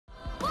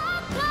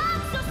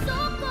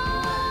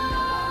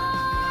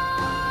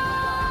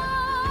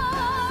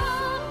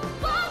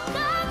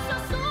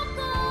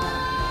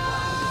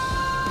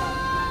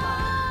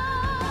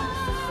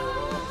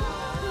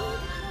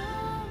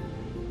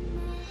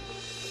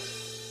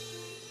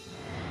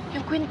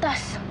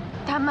Kwintas.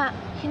 Tama.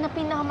 Yun ang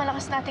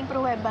pinakamalakas nating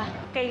pruweba.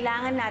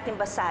 Kailangan natin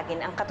basagin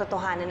ang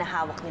katotohanan na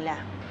hawak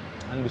nila.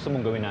 Anong gusto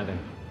mong gawin natin?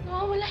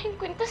 Wala yung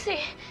kwintas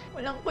eh.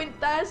 Walang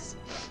kwintas.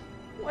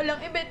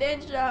 Walang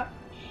ebidensya.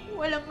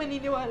 Walang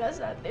maniniwala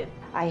sa atin.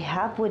 I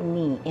have with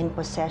me in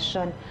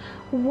possession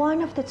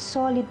one of that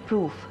solid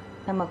proof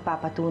na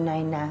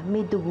magpapatunay na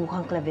may dugo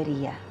kang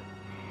Claveria.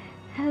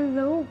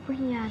 Hello,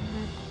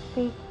 Brianna.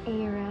 Fake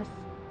heiress.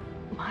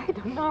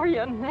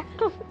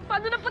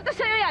 Paano napunta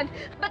sa'yo yan?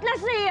 Ba't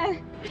nasa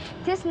yan?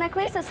 This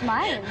necklace is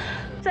mine.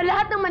 Sa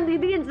lahat ng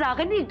mandidiin sa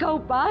akin, ikaw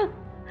pa?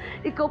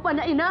 Ikaw pa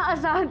na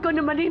inaasahan ko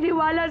na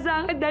maniniwala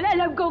sa akin dahil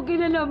alam ko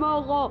kilala mo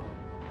ako.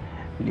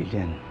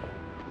 Lilian,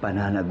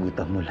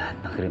 pananagutan mo lahat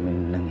ng krimen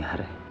na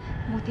nangyari.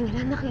 Buti na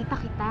lang nakita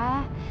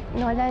kita.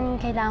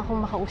 Nolan, kailangan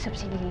kong makausap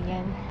si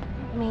Lilian.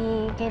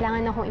 May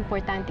kailangan akong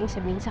importanteng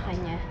sabihin sa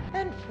kanya.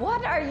 And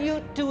what are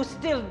you two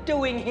still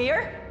doing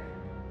here?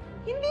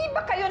 Hindi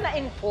ba kayo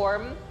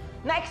na-inform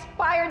na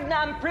expired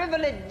na ang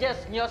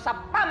privileges nyo sa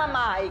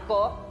pamamahay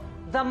ko?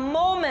 The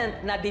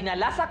moment na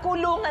dinala sa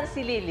kulungan si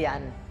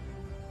Lilian,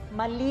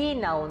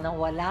 malinaw na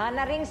wala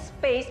na ring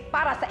space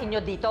para sa inyo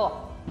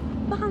dito.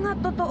 Baka nga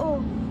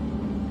totoo.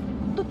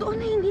 Totoo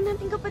na hindi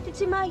natin kapatid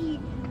si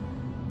Mai.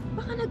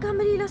 Baka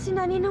nagkamali lang si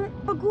Nani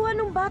ng pagkuha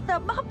ng bata.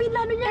 Baka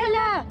pinlano niya.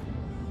 Ella!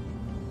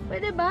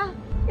 Pwede ba?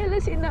 Kailan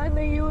si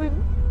nanay yun?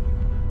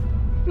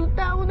 Yung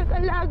taong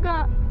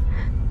nag-alaga.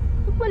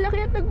 Nagpalaki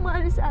at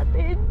nagmahal sa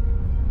atin.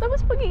 Tapos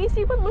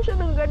pag-iisipan mo siya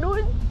ng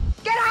ganun.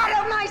 Get out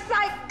of my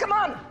sight! Come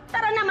on!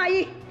 Tara na,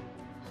 Mai!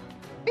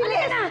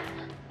 Bilis! na!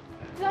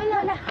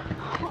 Lola!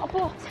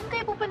 Apo, saan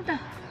kayo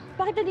pupunta?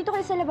 Bakit nandito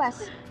kayo sa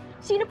labas?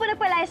 Sino pa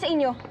nagpalaya sa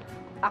inyo?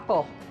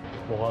 Ako.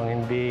 Mukhang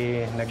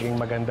hindi naging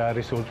maganda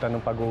resulta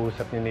ng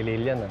pag-uusap ni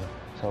Lilian, ano?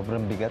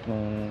 Sobrang bigat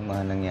ng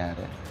mga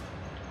nangyari.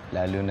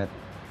 Lalo na't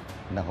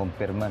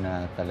nakumpirma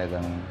na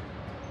talagang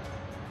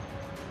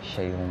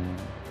siya yung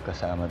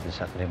kasama doon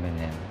sa krimen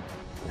yan.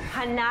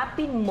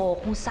 Hanapin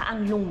mo kung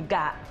saang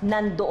lungga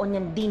nandoon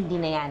yung Dindy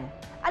na yan.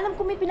 Alam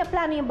ko may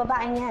pinaplano yung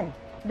babaeng yan.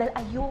 Dahil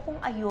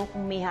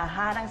ayokong may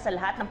haharang sa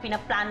lahat ng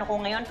pinaplano ko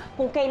ngayon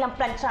kung kailang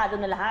planchado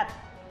na lahat.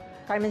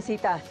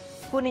 Carmencita,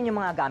 kunin yung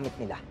mga gamit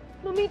nila.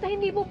 Mamita,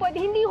 hindi po pwede.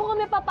 Hindi ko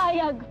kami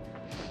papayag.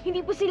 Hindi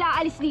po sila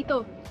aalis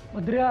dito.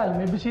 Adriel,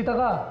 may bisita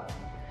ka.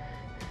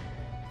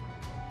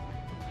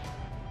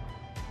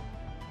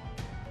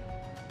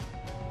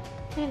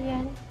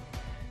 Lilian?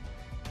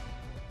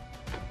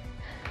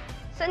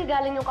 Saan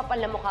galing yung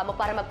kapal na mukha mo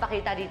para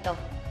magpakita dito?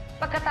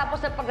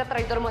 Pagkatapos ng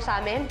pagka-traitor mo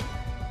sa amin?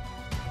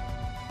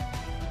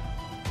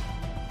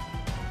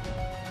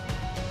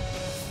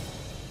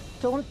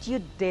 Don't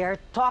you dare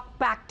talk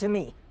back to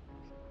me.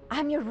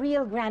 I'm your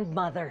real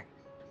grandmother.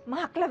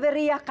 Mga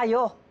Claveria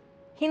kayo,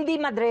 hindi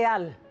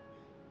Madreal.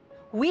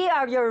 We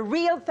are your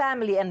real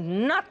family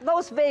and not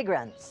those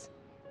vagrants.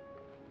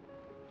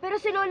 Pero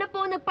si Lola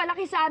po ang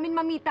nagpalaki sa amin,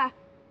 Mamita.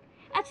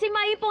 At si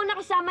Mai po ang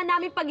nakasama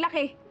namin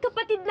paglaki.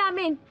 Kapatid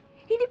namin.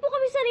 Hindi po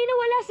kami sanay na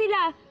wala sila.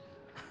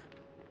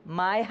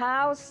 My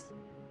house,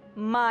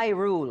 my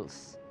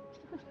rules.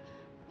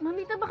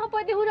 Mamita, baka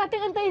pwede ho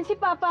natin antayin si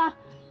Papa.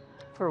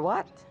 For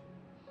what?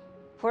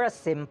 For a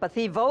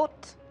sympathy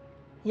vote?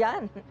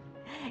 Yan.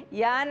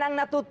 Yan ang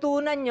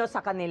natutunan nyo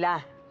sa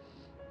kanila.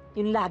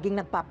 Yung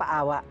laging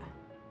nagpapaawa.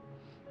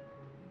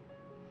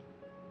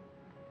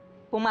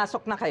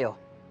 Pumasok na kayo.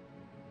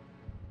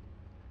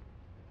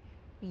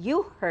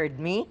 You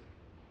heard me.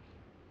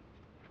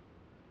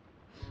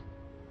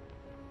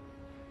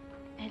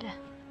 Ella,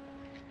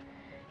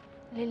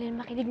 Lilian,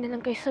 makinig na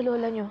lang kayo sa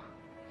lola nyo.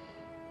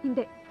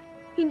 Hindi.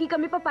 Hindi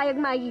kami papayag,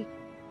 Mai.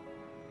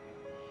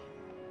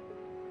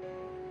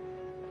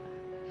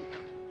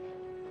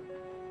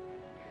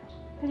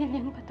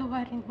 Lilian,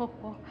 patawarin mo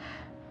ko.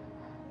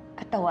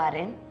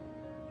 Patawarin?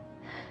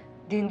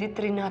 Dindy,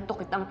 trinato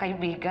kitang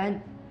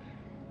kaibigan.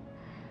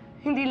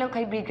 Hindi lang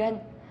kaibigan.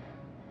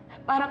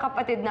 Parang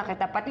kapatid na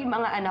kita, pati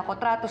mga anak ko,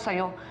 trato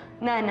sa'yo,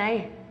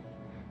 nanay.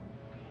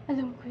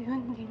 Alam ko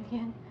yun,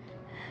 Lilian.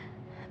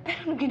 Pero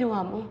ano ginawa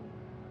mo?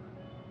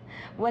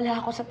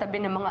 Wala ako sa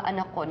tabi ng mga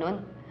anak ko noon.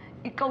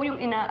 Ikaw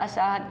yung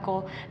inaasahan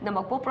ko na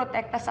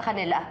magpoprotekta sa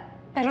kanila,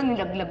 pero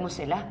nilaglag mo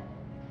sila.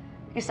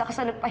 Isa ka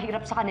sa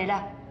nagpahirap sa kanila.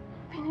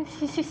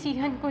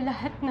 Pinagsisisihan ko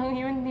lahat ng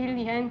yun,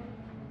 Lilian.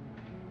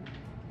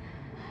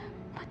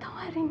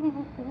 Patawarin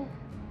mo ko.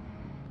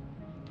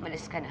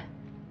 Malis ka na.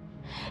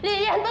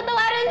 Lilian,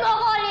 patawarin mo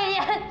ako,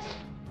 Lilian!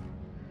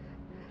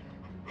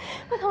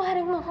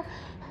 Patawarin mo ako.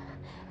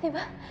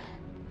 Diba?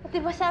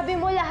 Diba sabi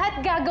mo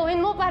lahat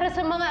gagawin mo para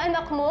sa mga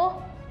anak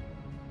mo?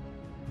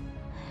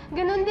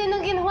 Ganon din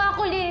ang ginawa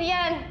ko,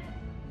 Lilian.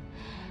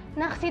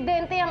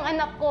 Naaksidente ang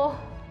anak ko.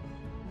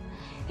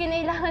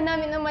 Kinailangan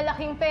namin ng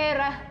malaking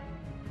pera.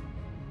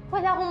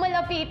 Wala akong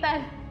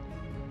malapitan.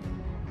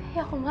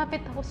 Kaya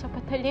kumapit ako sa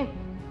patalim.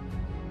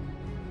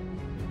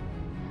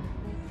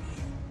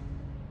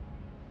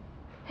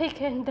 Hey,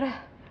 Kendra.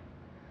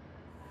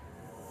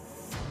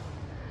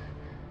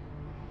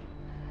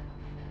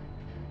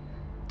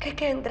 Kay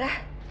Kendra?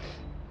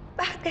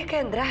 Bakit kay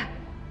Kendra?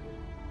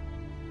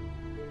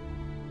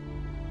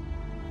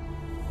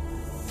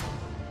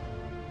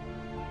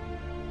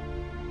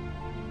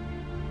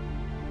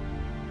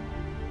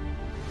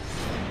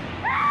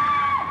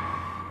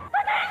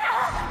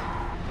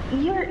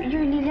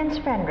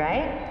 boyfriend,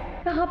 right?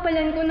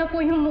 Kakapalan ko na po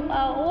yung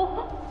mukha ko.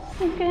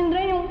 Si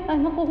Kendra, yung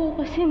anak ko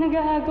kasi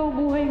nag-aagaw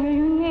buhay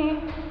ngayon eh.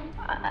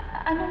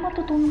 Anong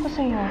matutunan ko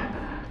sa'yo?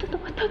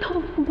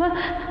 Totoo po ba?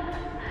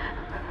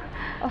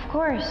 Of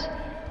course.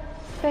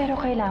 Pero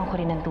kailangan ko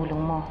rin ng tulong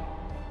mo.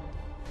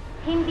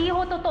 Hindi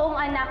ho totoong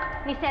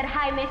anak ni Sir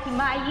Jaime si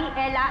Mayi,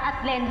 Ella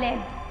at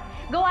Lenlen.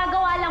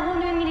 Gawa-gawa lang ho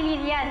yung ni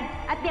Lilian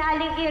at ni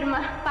Aling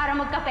Irma para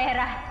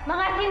magkapera.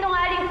 Mga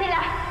sinungaling sila!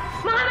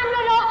 Mga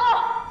manloloko!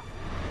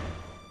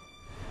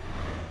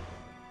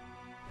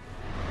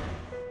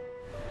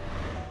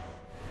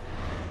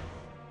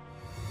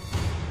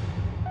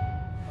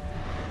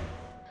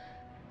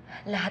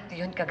 Lahat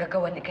yun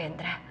kagagawa ni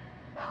Kendra.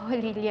 Oh,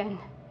 Lilian.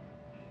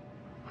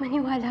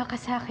 Maniwala ka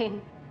sa akin.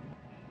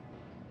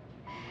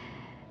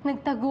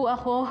 Nagtago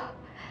ako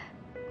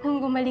nang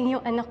gumaling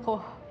yung anak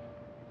ko.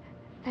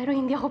 Pero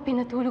hindi ako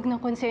pinatulog ng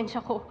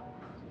konsensya ko.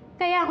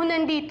 Kaya ako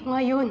nandito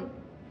ngayon.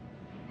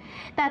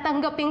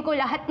 Tatanggapin ko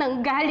lahat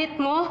ng galit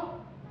mo.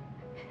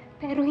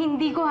 Pero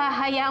hindi ko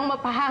hahayaang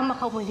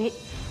mapahamak ka muli.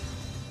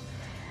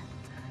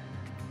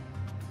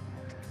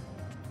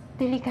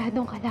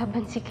 Delikadong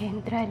kalaban si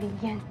Kendra,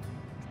 Lilian.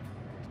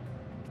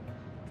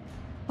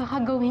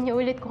 Baka gawin niya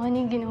ulit kung ano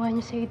yung ginawa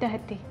niya sa'yo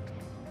dati.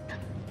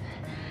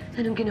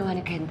 Anong ginawa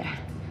ni Kendra?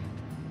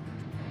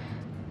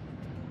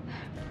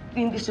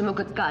 Hindi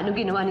sumagot ka. Anong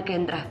ginawa ni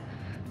Kendra?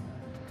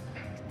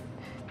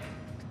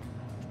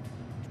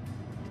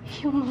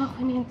 Yung mga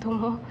kwento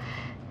mo,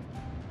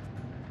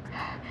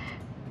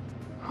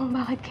 kung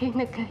bakit kayo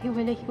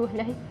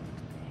nagkahiwalay-hiwalay.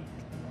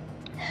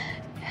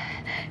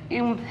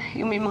 Yung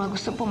may mga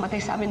gustong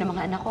pumatay sa amin ng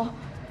mga anak ko.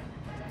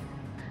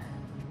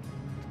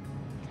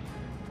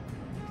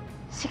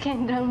 Si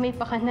Kendra ang may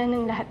pakana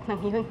ng lahat ng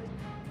yun.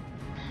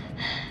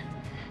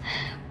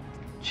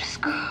 Diyos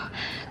ko.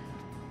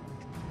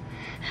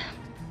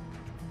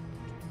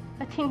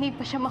 At hindi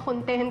pa siya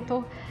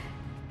makontento.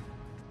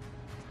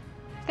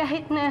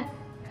 Kahit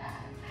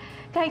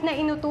na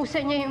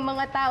inutusan niya yung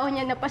mga tao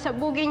niya na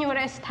pasabugin yung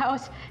rest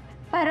house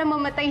para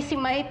mamatay si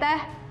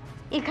Maita,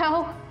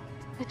 ikaw,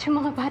 at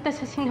yung mga bata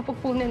sa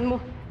sinapupunan mo.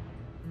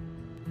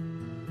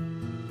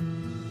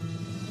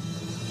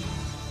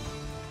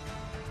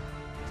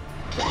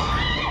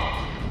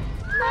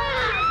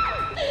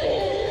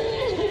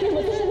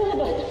 Namatay sa mga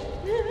bata.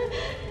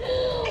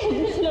 Huwag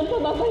mo silang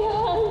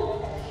pababayaan.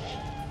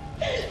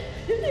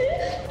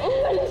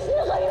 Umalis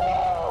na kayo!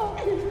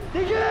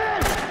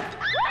 Miguel!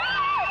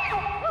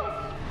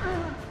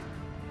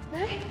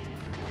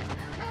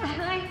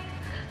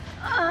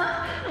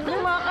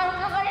 Lumakal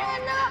ka kaya,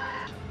 anak!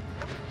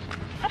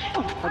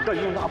 Tagal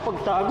nyo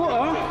nakapagtago,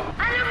 ha?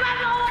 Ano ba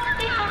mga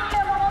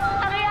tinakya mo kung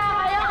tangya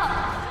kayo?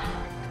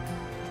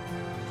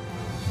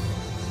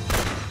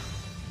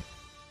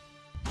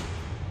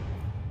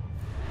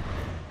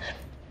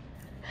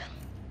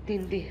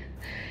 Dindy,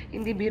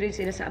 hindi biro yung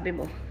sinasabi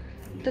mo.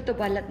 Totoo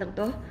ba lahat ng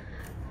to?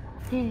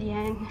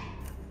 Lilian,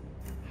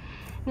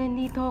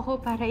 nandito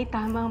ako para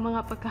itama ang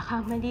mga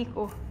pagkakamali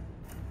ko.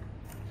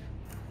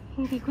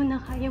 Hindi ko na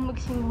kaya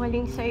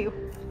magsinungaling sa'yo.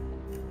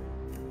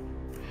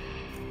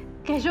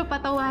 Kesyo,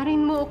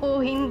 patawarin mo ako,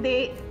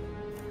 hindi.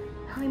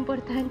 Ang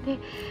importante,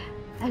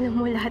 alam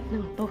mo lahat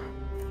ng to.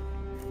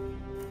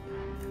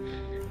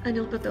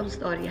 Anong totoong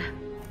storya?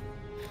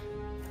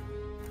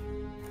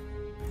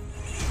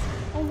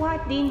 Oh,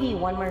 what, Dindy?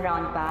 One more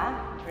round pa?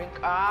 Drink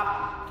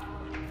up.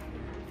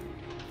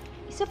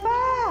 Isa pa!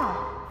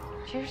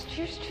 Cheers,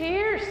 cheers,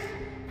 cheers!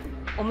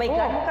 Oh my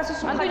God,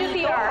 magkasusuka Andun yung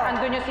dito. CR,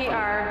 andun yung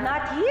CR.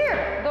 Not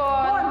here!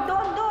 Doon.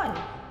 Doon!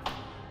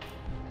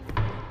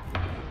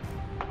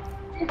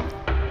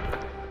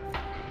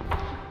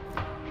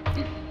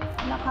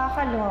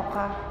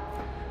 Nakakaloka.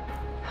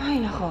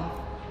 Ay, nako.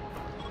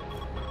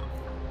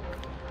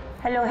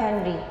 Hello,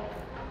 Henry.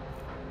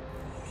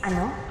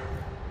 Ano?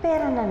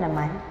 Pera na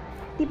naman?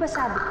 Di ba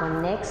sabi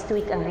ko, next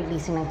week ang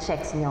releasing ng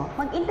checks nyo?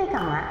 Mag-intay ka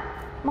nga.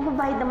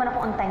 Magbabayad naman ako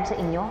on time sa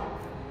inyo.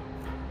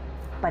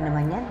 Pa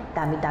naman yan,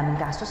 dami-daming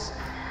gastos.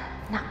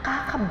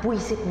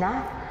 Nakakabwisit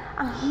na.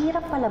 Ang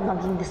hirap pala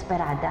maging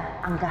desperada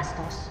ang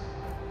gastos.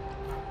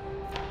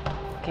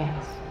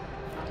 Kens,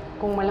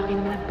 kung malaki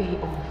naman ang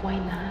payoff, why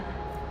not?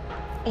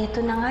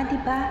 Eto na nga,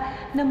 di ba?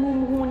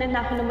 Namumuhunan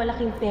na ako ng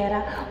malaking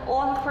pera,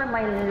 all for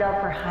my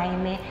love for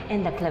Jaime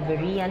and the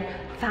Claverian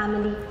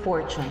family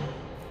fortune.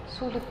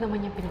 Sulit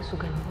naman yung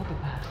pinagsugan mo, di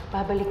ba?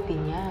 Babalik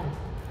din yan.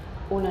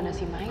 Una na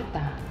si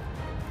Maita.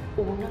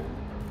 Unang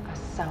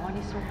asawa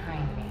ni Sir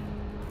Jaime.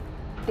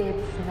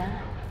 Deads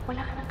na.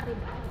 Wala ka ng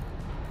karibal.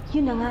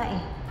 Yun na nga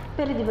eh.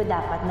 Pero di ba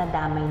dapat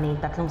nadamay na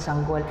yung tatlong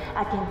sanggol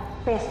at yung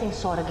pesting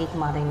surrogate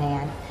mother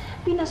na yan?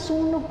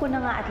 Pinasunog ko na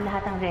nga at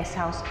lahat ng rest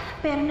house,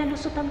 pero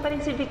nalusutan pa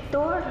rin si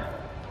Victor.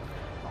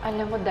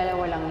 Alam mo,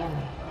 dalawa lang yan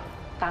eh.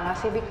 Tanga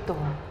si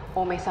Victor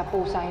o may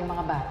sapusa yung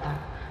mga bata.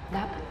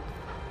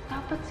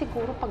 Dapat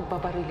siguro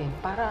pagbabarilin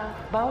para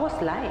bawas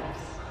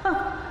lives.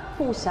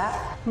 Pusa,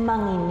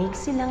 manginig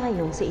sila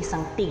ngayon sa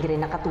isang tigre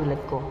na katulad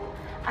ko.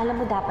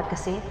 Alam mo, dapat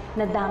kasi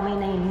nadamay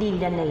na yung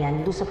Lilian na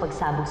yan doon sa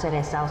pagsabog sa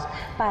rest house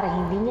para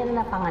hindi niya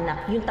na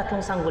napanganak yung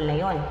 3 sanggol na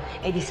yon.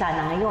 Eh di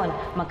sana ngayon,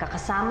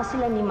 magkakasama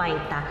sila ni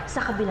Maita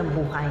sa kabilang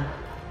buhay.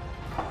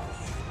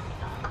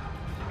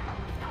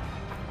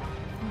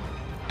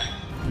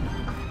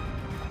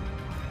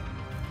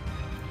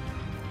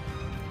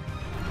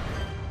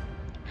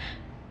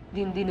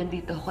 Dindy,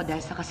 nandito ako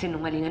dahil sa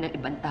kasinungalingan ng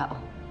ibang tao.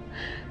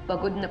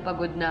 Pagod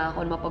na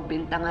ako na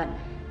mapagbintangan.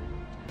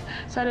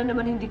 Sana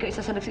naman hindi ka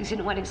isa sa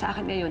nagsisinungaling sa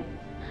akin ngayon.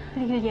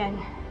 Lilian,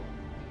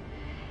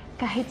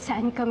 kahit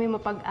saan kami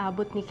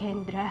mapag-abot ni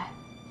Kendra,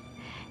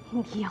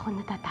 hindi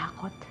ako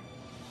natatakot.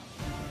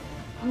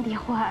 Hindi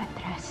ako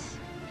aatras.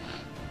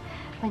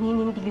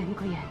 Paninindigan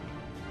ko yan.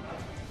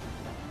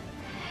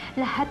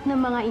 Lahat ng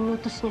mga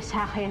inutos niya sa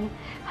akin,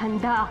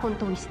 handa akong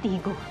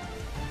tumistigo.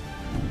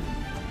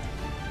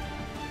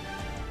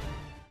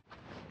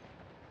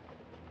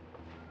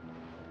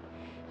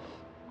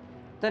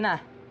 Ito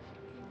na.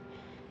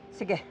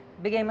 Sige,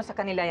 bigay mo sa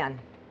kanila yan.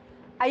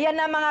 Ayan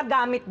na mga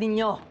gamit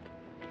ninyo.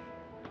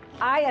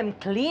 I am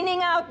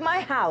cleaning out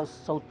my house,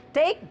 so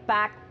take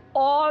back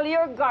all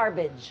your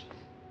garbage.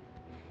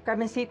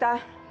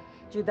 Carmencita,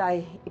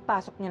 Juday,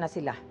 ipasok niyo na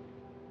sila.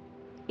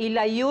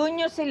 Ilayo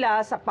niyo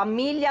sila sa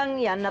pamilyang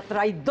yan na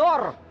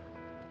traidor.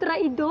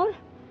 Traidor?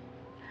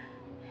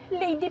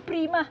 Lady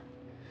Prima,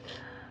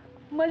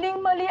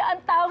 maling-mali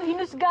ang taong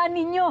hinusgahan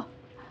ninyo.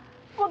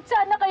 Huwag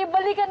sana kayo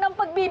balikan ng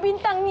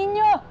pagbibintang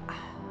ninyo!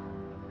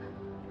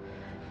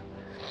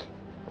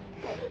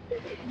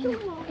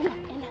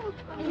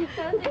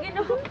 Sige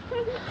na.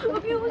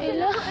 Huwag niyo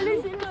sila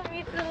alisin,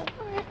 Mamita.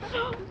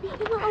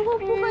 Maawa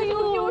po kayo.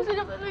 Huwag niyo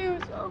sila kalayo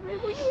sa amin.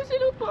 Huwag niyo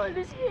sila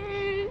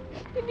paalisin.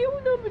 Hindi mo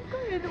namin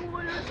kaya nang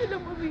wala sila,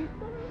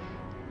 Mamita.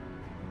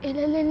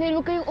 Lilian,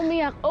 huwag kayong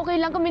umiyak. Okay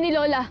lang kami ni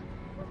Lola.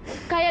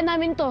 Kaya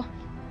namin to.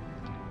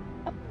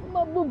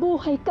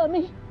 Mabubuhay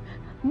kami.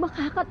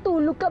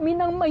 Makakatulog kami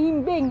ng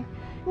mahimbing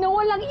na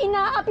walang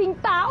inaaping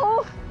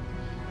tao.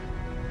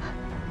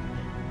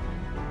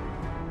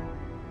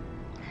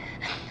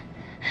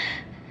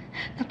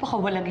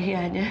 Napakawalang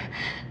hiya niya.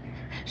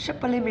 Siya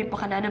pala may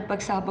pakana ng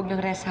pagsabog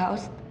ng rest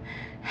house.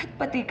 At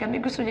pati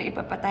kami gusto niya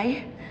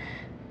ipapatay.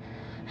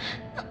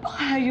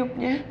 Napakahayop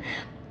niya.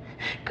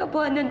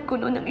 Kabanan ko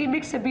noon ang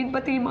ibig sabihin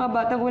pati yung mga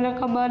batang walang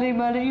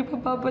kamalay-malay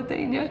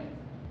ipapapatay niya.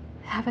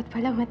 Dapat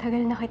pala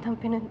matagal na kitang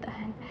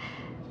pinuntahan.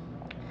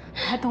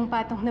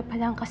 Patong-patong na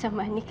palang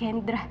kasama ni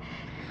Kendra.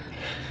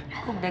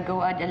 Kung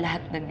nagawa niya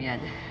lahat ng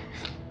yan,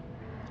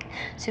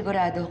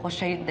 sigurado ko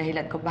siya yung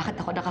dahilan kung bakit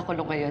ako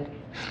nakakulong ngayon.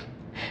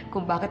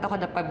 Kung bakit ako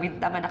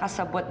napabintangan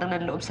nakasabot ng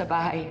nanloob sa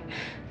bahay.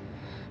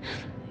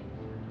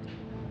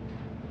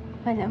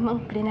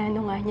 Malamang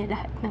plinano nga niya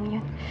lahat ng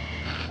yun.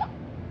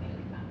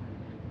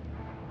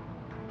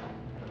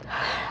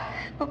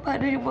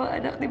 Paano yung mga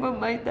anak ni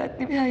Mamayta at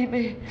ni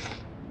Jaime?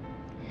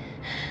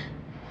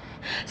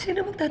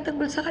 Sino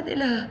magtatanggol sa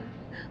kanila?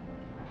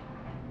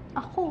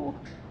 Ako.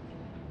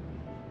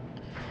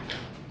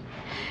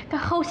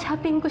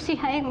 Kakausapin ko si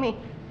Jaime.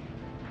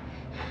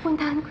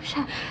 Puntahan ko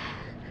siya.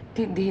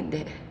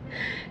 Hindi.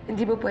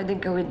 Hindi mo pwedeng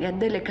gawin yan.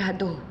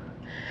 Delikado.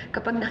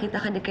 Kapag nakita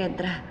ka ni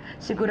Kendra,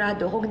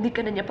 sigurado kung hindi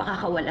ka na niya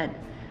pakakawalan.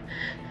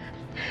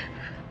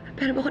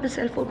 Pero ako ng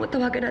cellphone mo,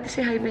 tawagan natin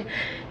si Jaime.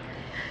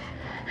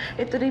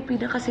 Ito na yung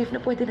pinaka-safe na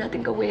pwede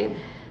natin gawin.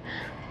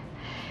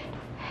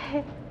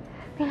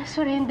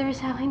 Pinasurrender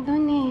sa akin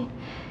doon eh.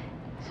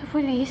 Sa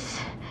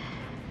pulis.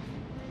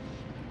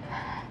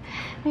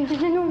 Maybe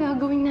anong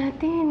gagawin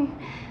natin?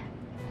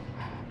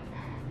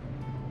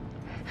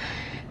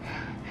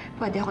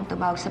 Pwede akong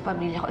tumawag sa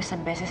pamilya ko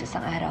 1 beses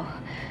isang araw.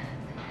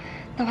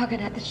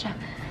 Tawagan natin siya.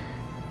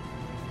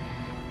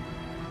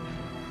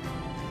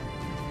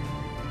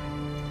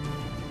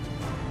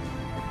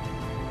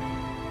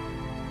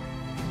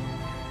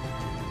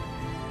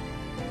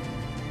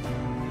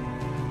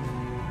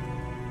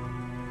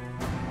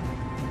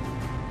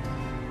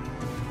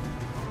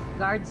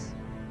 Guards,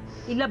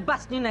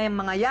 ilabas niyo na yung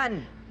mga yan.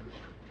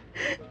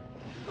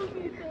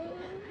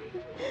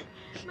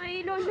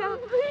 May Lola.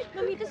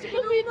 Mamita, sige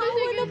na.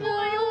 Mamita, po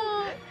kayo.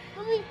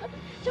 Mamita.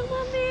 Siyang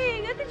Mami.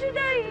 Ate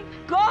Juday.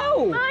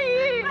 Go! Mai!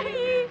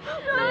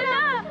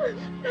 Lola!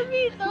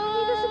 Mamita. Mamita,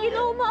 sige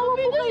na. Umaawa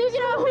po kayo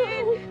sa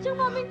amin. Siyang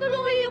Mami,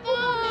 tulungan niyo po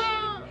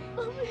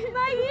kami.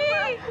 Mai!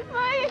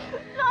 Mai!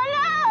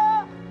 Lola!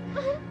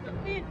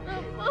 Mamita,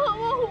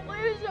 maawa ko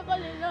kayo sa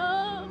kanila.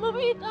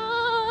 Mamita!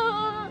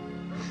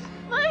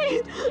 Mai!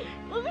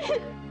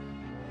 Mamita!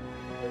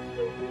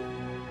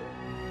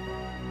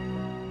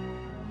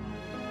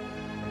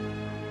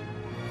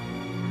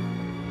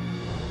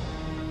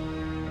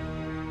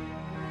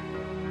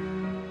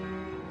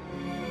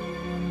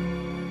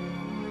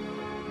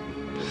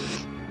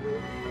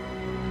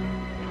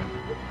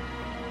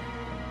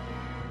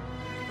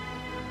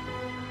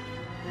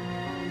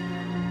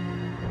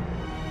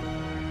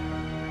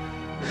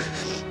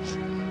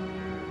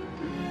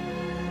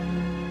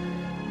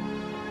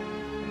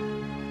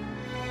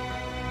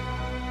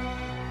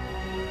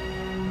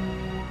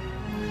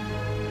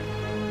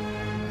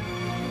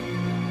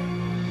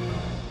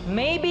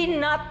 Maybe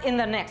not in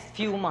the next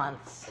few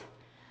months.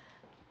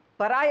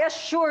 But I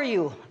assure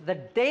you, the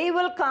day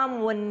will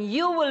come when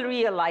you will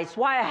realize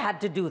why I had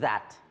to do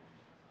that.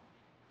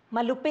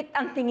 Malupit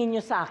ang tingin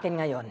niyo sa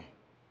akin ngayon.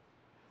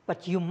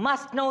 But you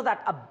must know that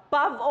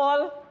above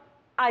all,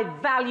 I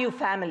value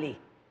family.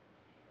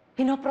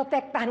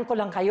 Pinoprotektahan ko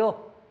lang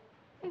kayo.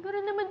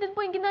 Gano'n naman din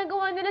po yung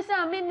ginagawa nila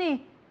sa amin eh.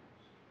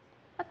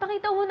 At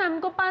nakita ho namin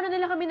kung paano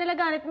nila kami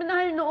nalagan at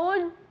minahal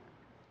noon.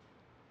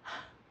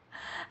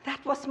 That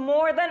was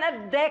more than a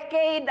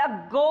decade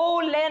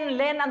ago,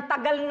 Len. Ang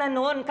tagal na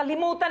nun.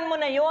 Kalimutan mo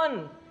na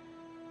yon.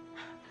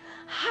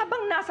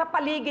 Habang nasa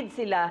paligid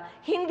sila,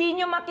 hindi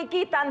nyo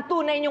makikita ang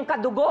tunay nyong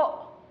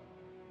kadugo.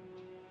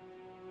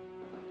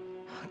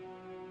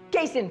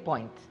 Case in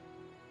point,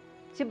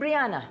 si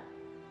Brianna.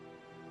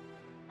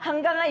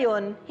 Hanggang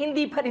ngayon,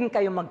 hindi pa rin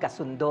kayo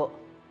magkasundo.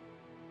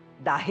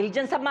 Dahil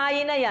dyan sa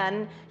Mayi na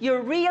yan,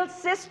 your real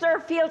sister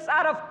feels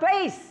out of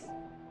place.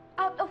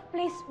 Out of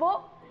place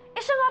po? Eh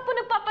siya nga po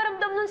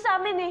nagpaparamdam nun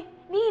sa amin eh.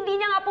 Hindi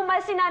niya nga po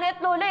mahal si nanay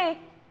at lola eh.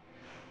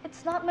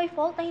 It's not my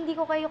fault na hindi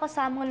ko kayo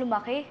kasamang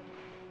lumaki.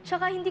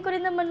 Tsaka hindi ko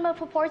rin naman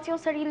ma-force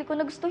yung sarili ko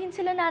na gustuhin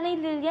sila nanay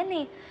Lilian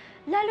eh.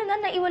 Lalo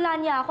na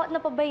naiwala niya ako at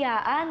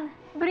napabayaan.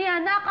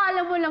 Brianna,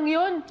 akala mo lang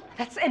yun.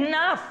 That's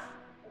enough!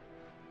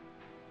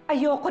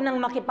 Ayoko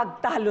nang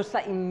makipagtalo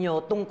sa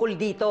inyo tungkol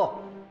dito.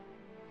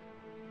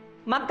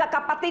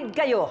 Magkakapatid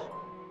kayo.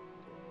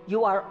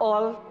 You are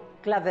all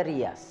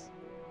Claverias.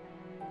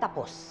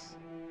 Tapos.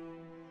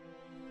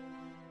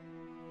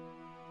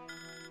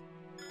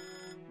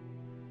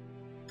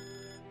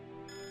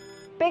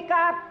 Pick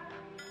up!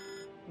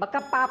 Baka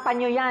papa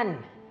nyo yan.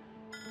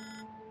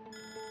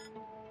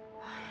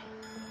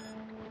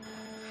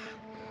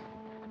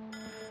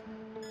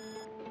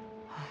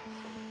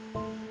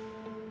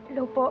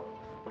 Hello po.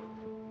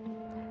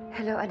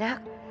 Hello,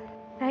 anak.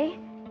 Nay?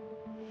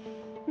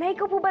 Nay,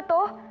 ikaw po ba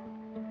to?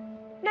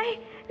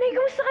 Nay,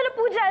 kamusta ka na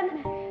po dyan?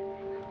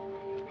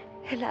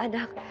 Hello,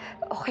 anak.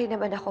 Okay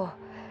naman ako.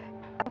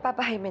 Ang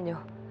Papa Jaime niyo,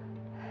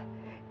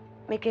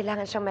 may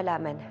kailangan siyang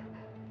malaman.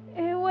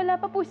 Eh, wala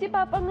pa po si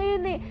Papa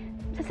ngayon eh.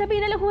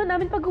 Sasabihin na lang ho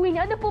namin pag-uwi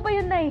niya. Ano po ba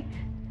yun, Nay?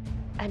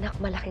 Anak,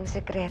 malaking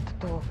sekreto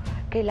to.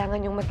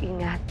 Kailangan niyong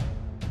mag-ingat.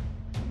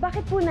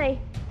 Bakit po, Nay?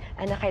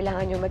 Anak,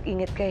 kailangan niyong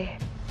mag-ingat kay...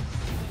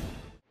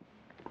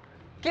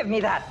 Give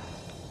me that!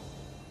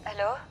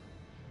 Hello?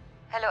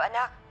 Hello,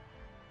 anak?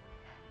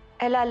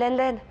 Ella,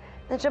 Len.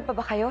 Nandiyan pa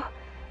ba kayo?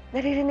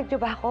 Naririnig niyo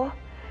ba ako?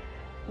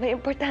 May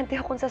importante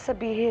akong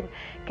sasabihin.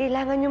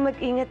 Kailangan niyo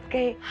mag-ingat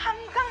kay...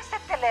 Hanggang sa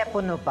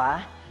telepono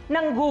ba?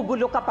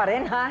 Nanggugulo ka pa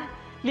rin, ha?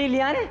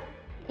 Lilian?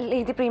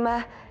 Lady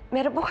Prima,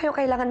 meron po kayong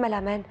kailangan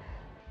malaman.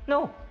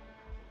 No.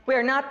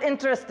 We're not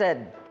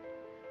interested.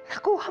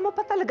 Nakuha mo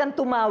pa talagang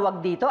tumawag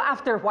dito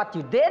after what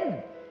you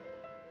did?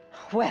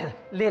 Well,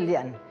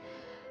 Lilian,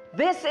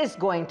 this is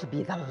going to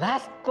be the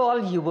last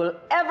call you will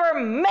ever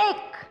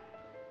make!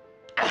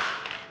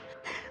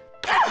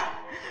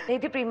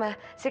 Lady Prima,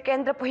 si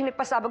Kendra po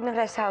hinagpasabog ng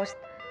rest house.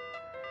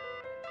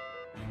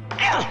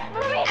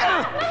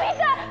 Mamita!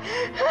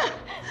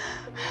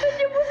 Ba't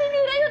niyo po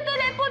sinira yung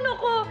telepono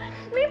ko?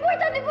 May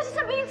importante po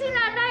sasabihin si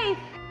nanay.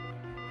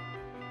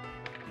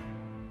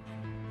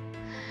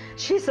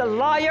 She's a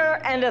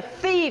liar and a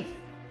thief!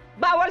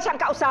 Bawal siyang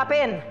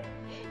kausapin!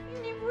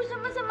 Hindi po siya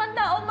masamang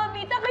tao,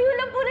 Mamita. Kayo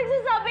lang po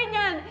nagsasabi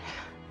niyan.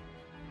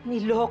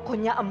 Niloko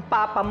niya ang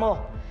papa mo.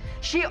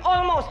 She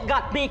almost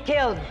got me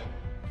killed.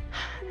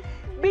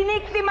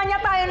 Biniktima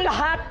niya tayong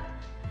lahat.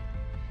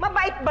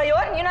 Mabait ba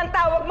yun? Yun ang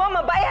tawag mo,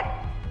 mabait?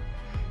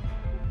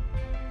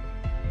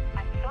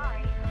 I'm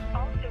sorry.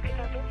 All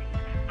circuits are busy.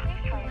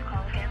 Please try your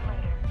call again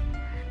later.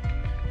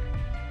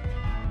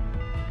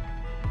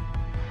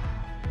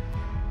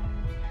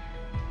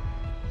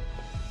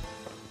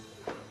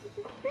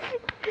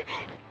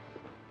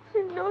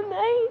 No,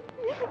 Nay.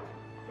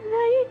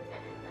 Nay.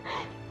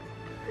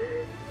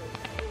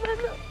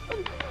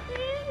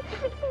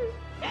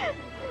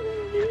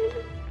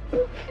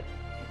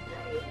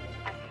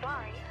 I'm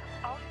sorry.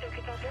 All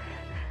circuits are busy.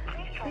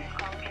 Please try your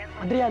call again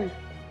later. Adrian,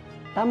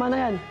 tama na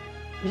yan.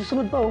 May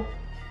susunod pa, oh.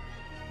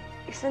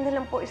 Isa na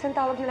lang po, isang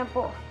tawag na lang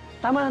po.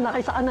 Tama na,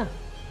 nakaisa ka na.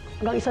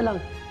 Hanggang isa lang.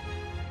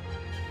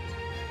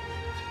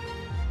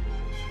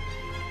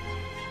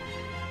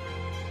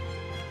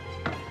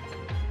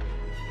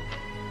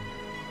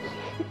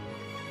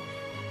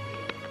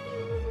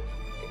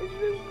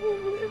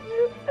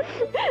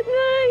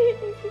 Nay!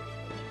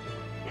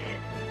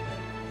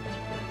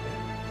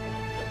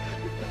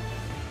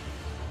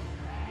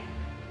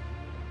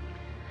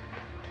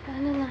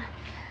 Ano na?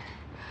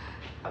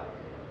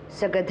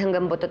 Sagad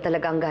hanggang buto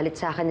talaga ang galit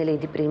sa akin ni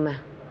Lady Prima.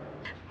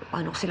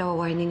 Paano ko sila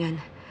wawarningan?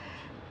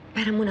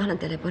 Pera muna ako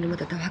ng telepono,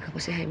 matatawagan ko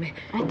si Jaime.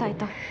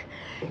 Ito.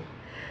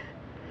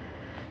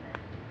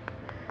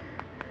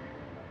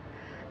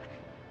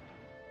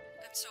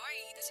 I'm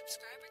sorry, the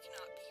subscriber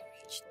cannot be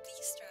reached.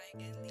 Please try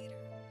again later.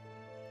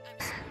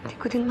 Hindi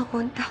ko din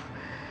makontak.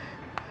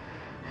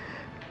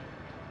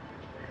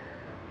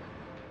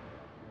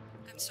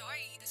 I'm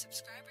sorry, the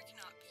subscriber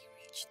cannot be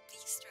reached.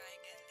 Please try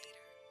again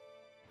later.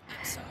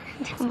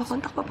 Hindi ko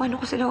makontak pa. Paano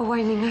ko sila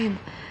warningan?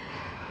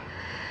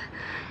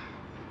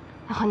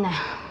 Ako na.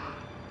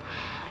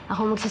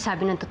 Ako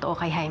magsasabi ng totoo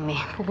kay Jaime.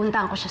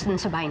 Pupuntahan ko siya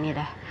sa bahay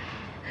nila.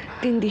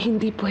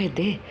 Hindi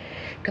pwede.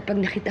 Kapag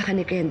nakita ka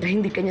ni Kendra,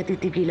 hindi ka niya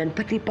titigilan.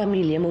 Pati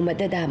pamilya mo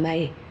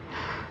madadamay.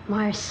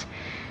 Mars,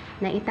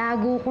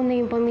 naitago ko na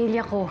yung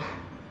pamilya ko.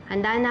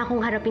 Handa na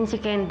akong harapin si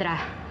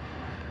Kendra.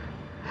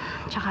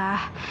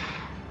 Tsaka,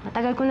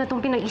 matagal ko na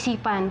itong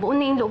pinag-isipan. Buo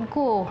na yung loob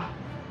ko.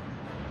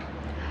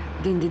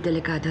 Dindy,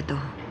 delikado to.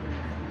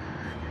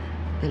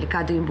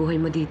 Delikado yung buhay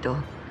mo dito.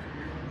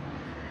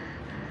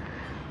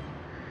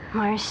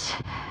 Mars,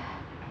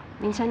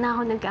 minsan na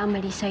ako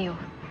nagkamali sa'yo.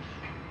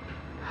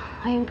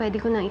 Ngayon,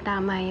 pwede ko nang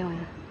itama yun.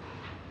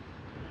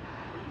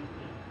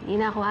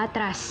 Hindi na ako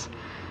atras.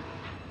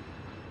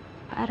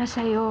 Para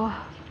sa'yo.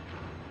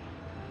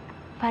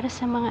 Para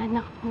sa mga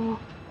anak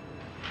mo.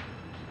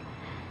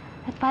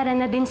 At para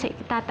na din sa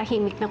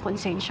itatahimik ng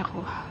konsensya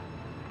ko.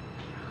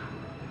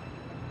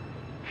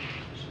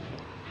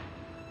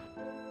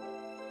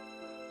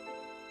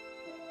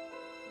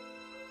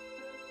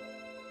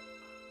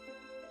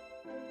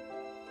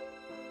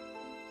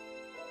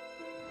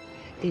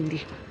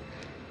 Dindy,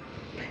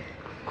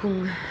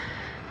 kung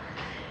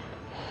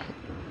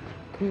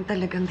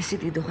talagang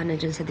desidido ka na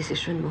dyan sa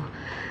desisyon mo,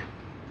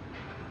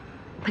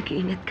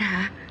 mag-iingat ka,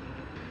 ha?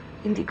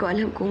 Hindi ko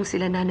alam kung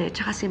sila nanay at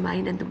saka si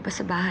Mai nandun pa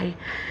sa bahay,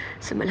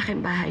 sa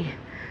malaking bahay.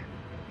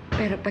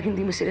 Pero pag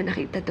hindi mo sila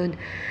nakita doon,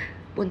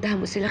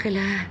 puntahan mo sila kila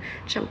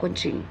Siyang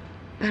Konching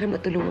para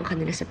matulungan ka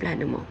nila sa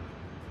plano mo.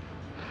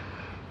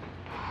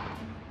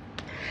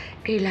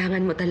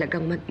 Kailangan mo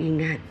talagang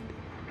mag-ingat.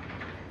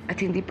 At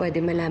hindi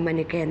pwede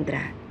malaman ni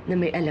Kendra na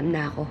may alam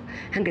na ako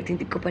hanggat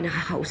hindi ko pa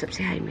nakakausap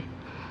si Jaime.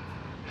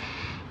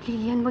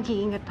 Lilian,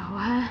 mag-iingat ako,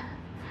 ha?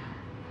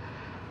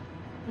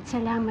 At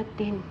salamat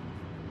din.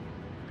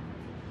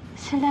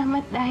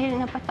 Salamat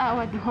dahil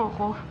napatawad mo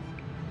ako.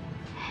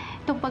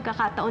 Itong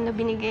pagkakataon na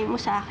binigay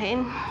mo sa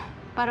akin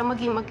para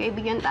maging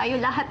magkaibigan tayo,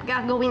 lahat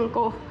gagawin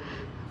ko.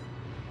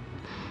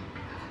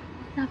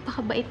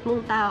 Napakabait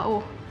mong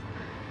tao.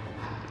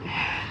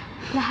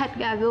 Lahat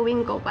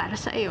gagawin ko para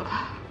sa iyo.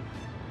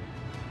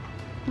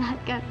 Lahat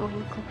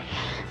gagawin ko.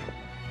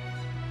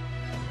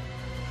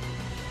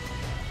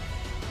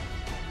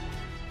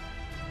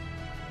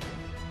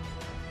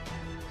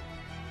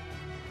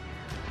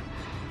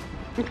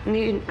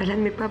 Ngayon pala,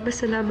 may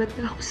papasalamat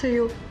na ako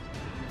sa'yo.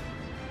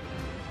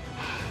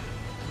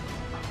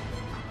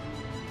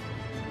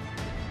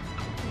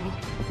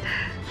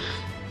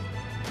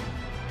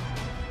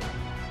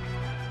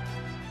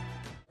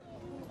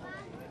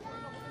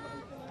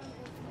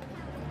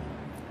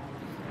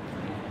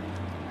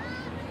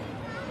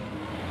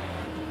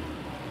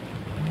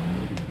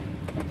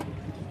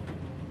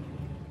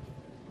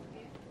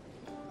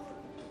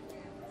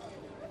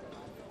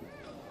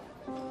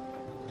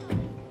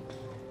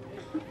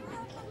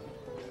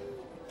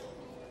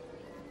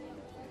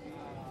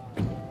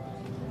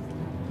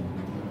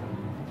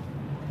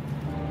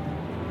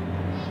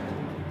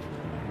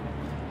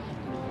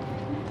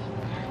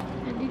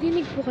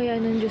 Dinig po kaya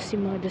ng Diyos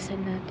yung mga dasal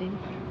natin?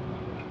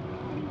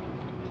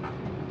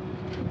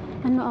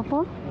 Ano,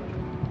 Apo?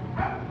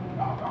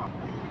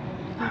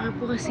 Baka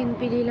po kasing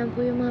pili lang po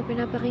yung mga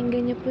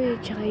pinapakinggan niya po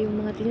eh, tsaka yung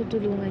mga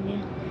tinutulungan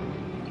niya.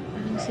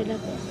 Parang sila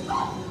po.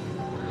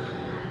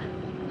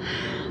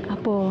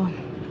 Apo,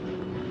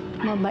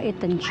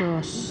 mabait ang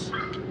Diyos.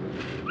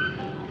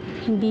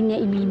 Hindi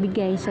niya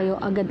ibibigay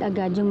sa'yo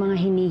agad-agad yung mga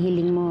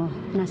hinihiling mo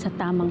nasa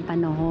tamang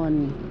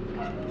panahon.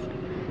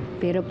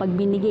 Pero pag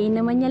binigay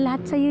naman niya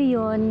lahat sa'yo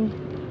yon,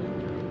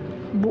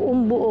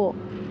 buong-buo,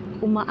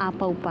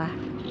 umaapaw pa.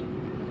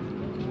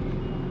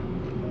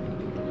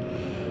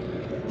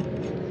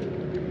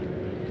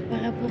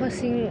 Para po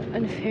kasing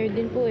unfair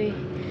din po eh.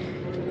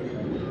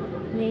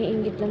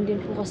 Naiinggit lang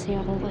din po kasi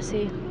ako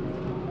kasi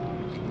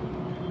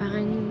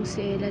parang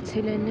si Ella at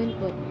si Lennon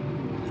po.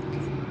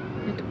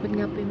 Natupad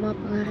nga po yung mga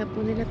pangarap po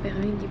nila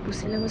pero hindi po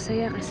sila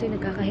masaya kasi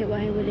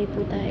nagkakahiwa-hiwalay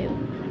po tayo.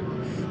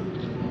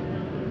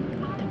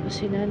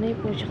 Si nanay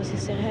po, tsaka si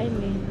Sir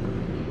Jaime.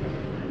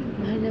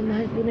 Mahal na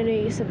mahal po nila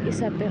yung isa't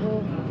isa,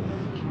 pero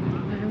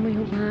parang may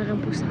humaharang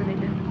po sa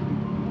kanila.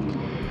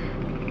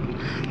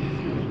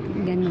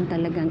 Ganun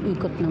talagang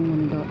ikot ng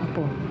mundo,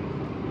 Apo.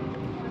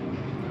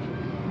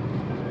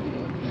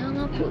 Kaya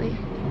nga po eh.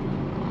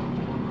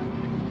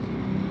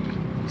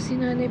 Si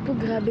nanay po,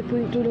 grabe po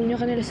yung tulong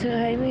niya kanila Sir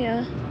Jaime,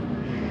 ah.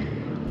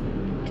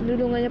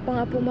 Tinulungan niya pa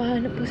nga po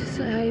mahanap po si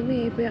Sir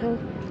Jaime eh, pero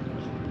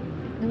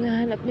nang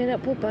nahanap niya na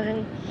po,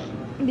 parang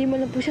hindi mo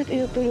lang po siya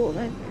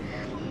tinutulungan.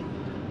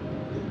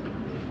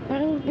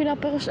 Parang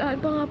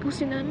pinaparusahan pa nga po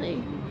si nanay.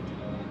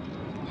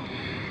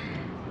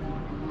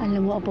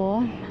 Alam mo, Apo,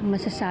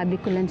 masasabi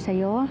ko lang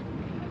sa'yo,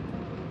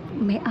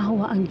 may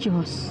awa ang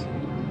Diyos.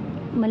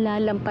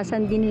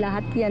 Malalampasan din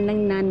lahat yan ng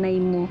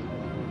nanay mo.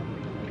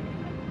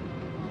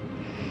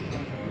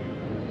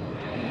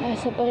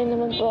 Asa pa rin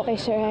naman po kay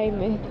Sir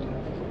Jaime.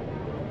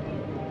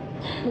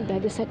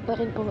 Magdadasal pa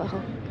rin po ako.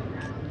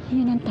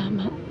 Yun ang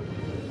tama.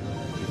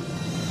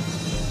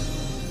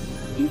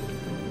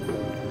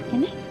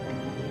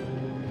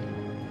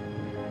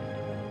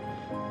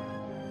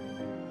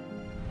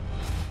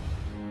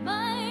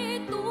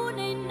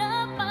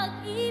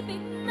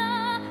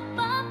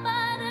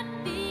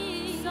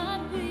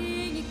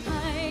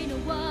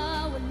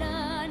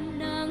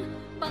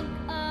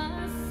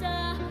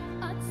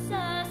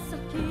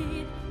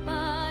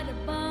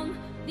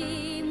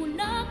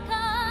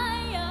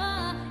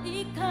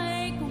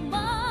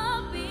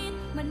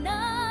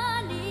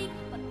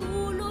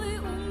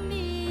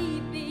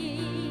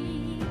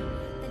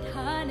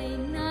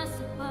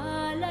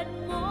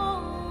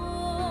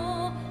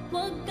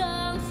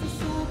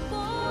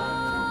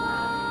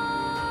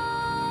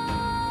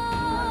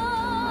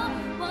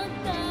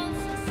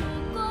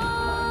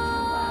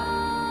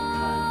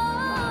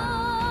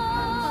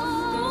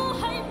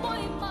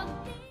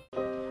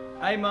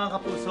 Hi mga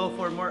Kapuso,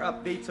 for more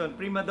updates on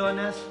Prima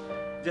Donnas,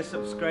 just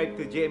subscribe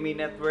to GMA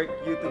Network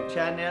YouTube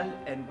channel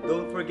and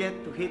don't forget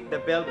to hit the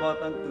bell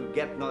button to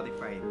get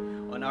notified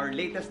on our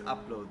latest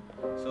upload.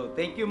 So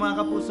thank you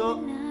mga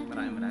Kapuso.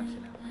 Maraming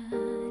salamat.